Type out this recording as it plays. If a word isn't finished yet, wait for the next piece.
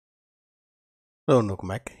Hello,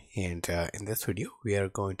 Nukumek, and in this video we are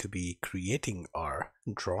going to be creating our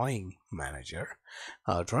drawing manager.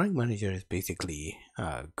 Drawing manager is basically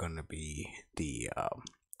going to be the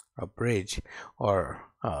a bridge or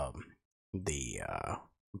the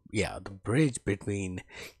the bridge between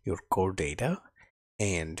your core data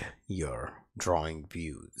and your drawing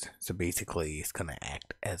views. So basically it's going to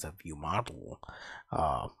act as a view model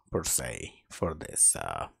per se for this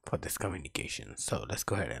communication. So let's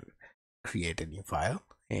go ahead and create a new file,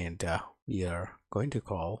 and we are going to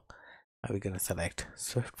call we're going to select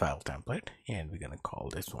Swift file template, and we're going to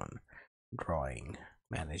call this one drawing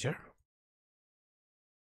manager.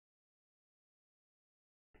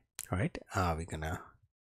 All right, we're going to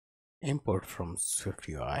import from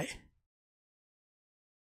SwiftUI,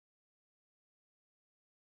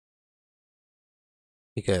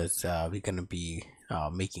 because we're going to be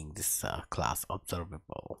making this class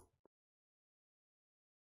observable.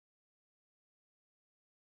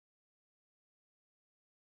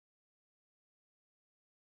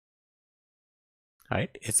 All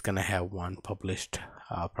right, it's gonna have one published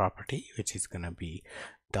property, which is gonna be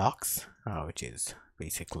docs, which is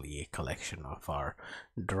basically a collection of our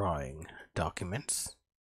drawing documents,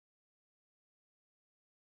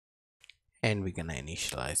 and we're gonna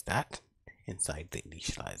initialize that inside the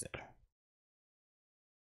initializer.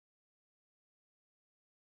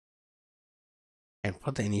 And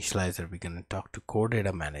for the initializer, we're gonna talk to core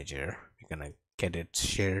data manager. We're gonna get its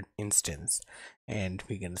shared instance, and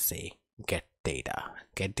we're gonna say get data.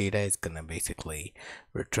 Get data is gonna basically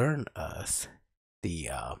return us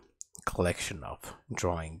the collection of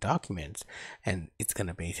drawing documents, and it's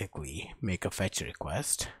gonna basically make a fetch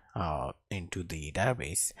request into the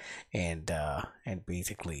database, and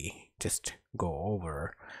basically just go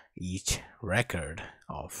over each record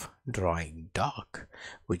of drawing doc,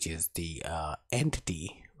 which is the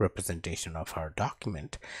entity representation of our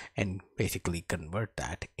document, and basically convert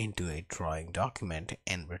that into a drawing document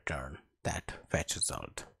and return that fetch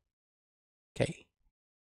result. Okay,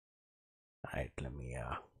 all right, let me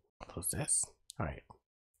close this. All right,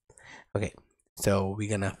 okay, so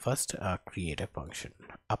we're gonna first create a function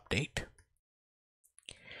update.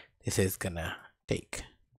 This is gonna take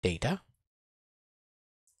data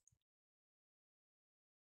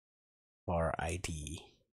for id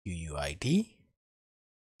UUID,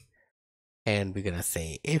 and we're gonna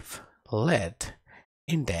say if let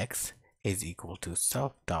index is equal to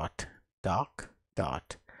self.doc.first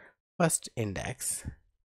index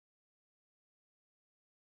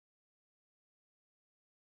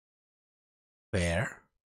where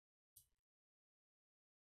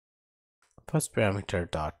first parameter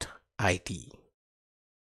dot id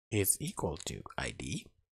is equal to id.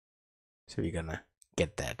 So we're gonna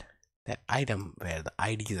get that item where the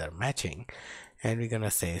IDs are matching, and we're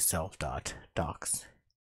gonna say self.docs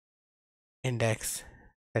index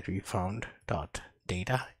that we found dot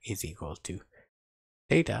data is equal to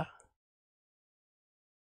data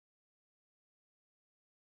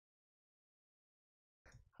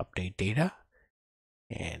update data,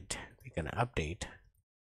 and we're gonna update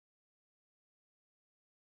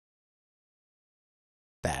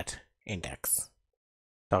that index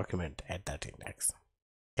document at that index.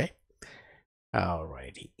 Okay,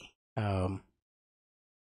 alrighty.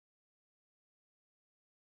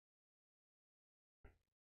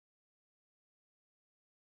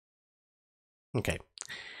 Okay,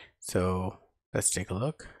 so let's take a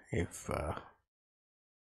look. If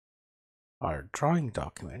our drawing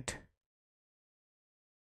document,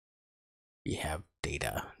 we have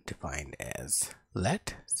data defined as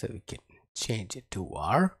let, so we can change it to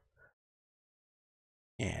var,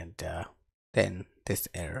 and then this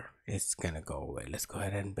error is gonna go away. Let's go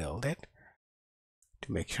ahead and build it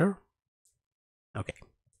to make sure. Okay,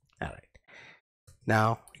 all right,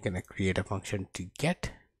 now we're gonna create a function to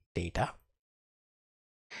get data,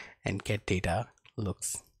 and get data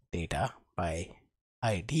looks data by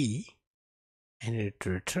id, and it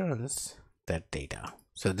returns that data.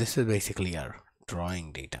 So this is basically our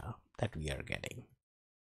drawing data that we are getting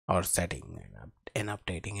or setting and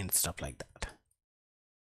updating and stuff like that.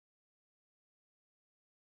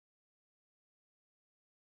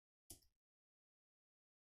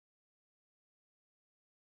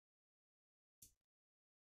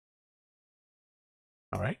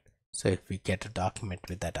 All right, so if we get a document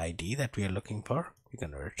with that ID that we are looking for, we're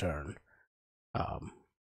going to return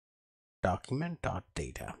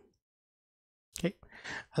document.data. Okay,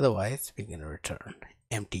 otherwise we're going to return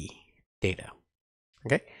empty data.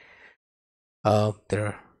 Okay, there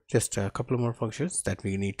are just a couple more functions that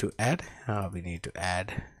we need to add. We need to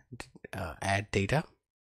add data.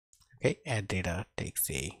 Okay, add data takes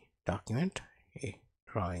a document, a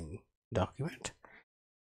drawing document.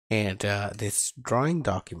 And this drawing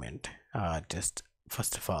document, just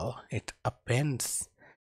first of all, it appends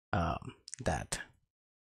that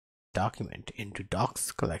document into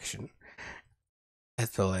docs collection,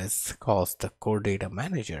 as well as calls the core data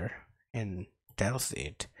manager and tells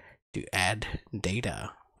it to add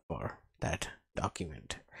data for that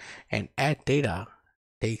document. And add data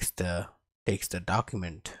takes the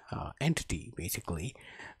document entity basically,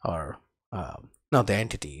 or not the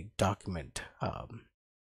entity, document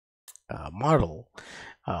model,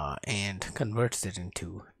 and converts it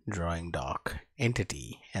into drawing doc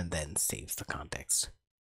entity and then saves the context.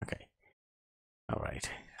 Okay, all right.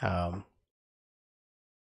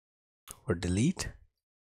 For delete,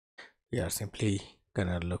 we are simply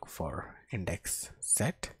gonna look for index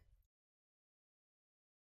set.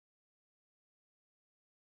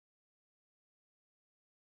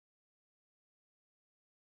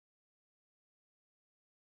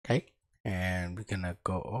 Okay, and we're gonna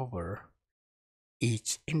go over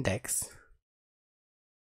each index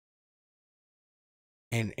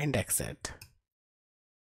in index set,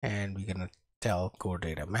 and we're gonna tell core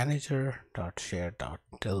data manager dot share dot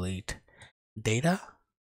delete data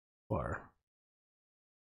for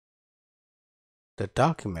the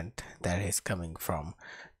document that is coming from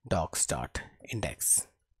docs.index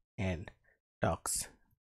and docs.remove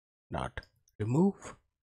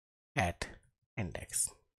at index.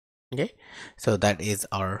 Okay, so that is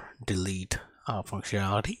our delete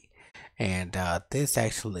functionality, and this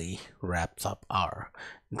actually wraps up our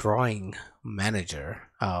drawing manager.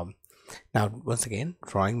 Now, once again,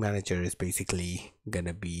 drawing manager is basically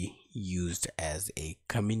gonna be used as a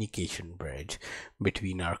communication bridge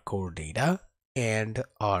between our core data and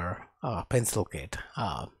our PencilKit,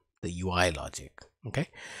 the UI logic. Okay,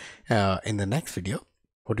 in the next video,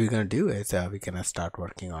 what we're gonna do is we're gonna start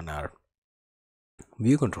working on our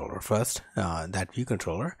view controller first. That view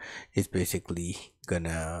controller is basically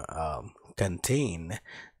gonna contain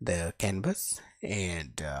the canvas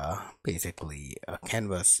and basically a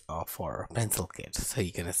canvas for PencilKit. So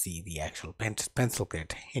you're gonna see the actual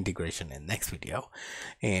PencilKit integration in next video,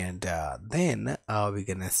 and then we're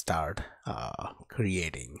gonna start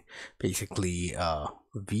creating basically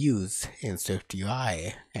views in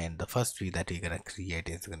SwiftUI, and the first view that we're gonna create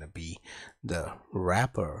is gonna be the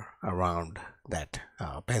wrapper around that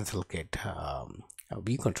PencilKit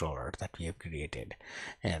view controller that we have created.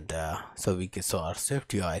 And so our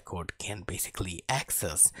SwiftUI code can basically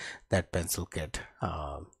access that PencilKit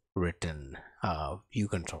written view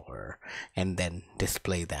controller and then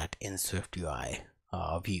display that in SwiftUI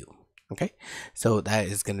view. Okay, so that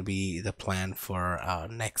is going to be the plan for our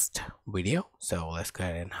next video. So let's go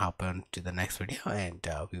ahead and hop on to the next video, and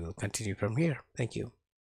we will continue from here. Thank you.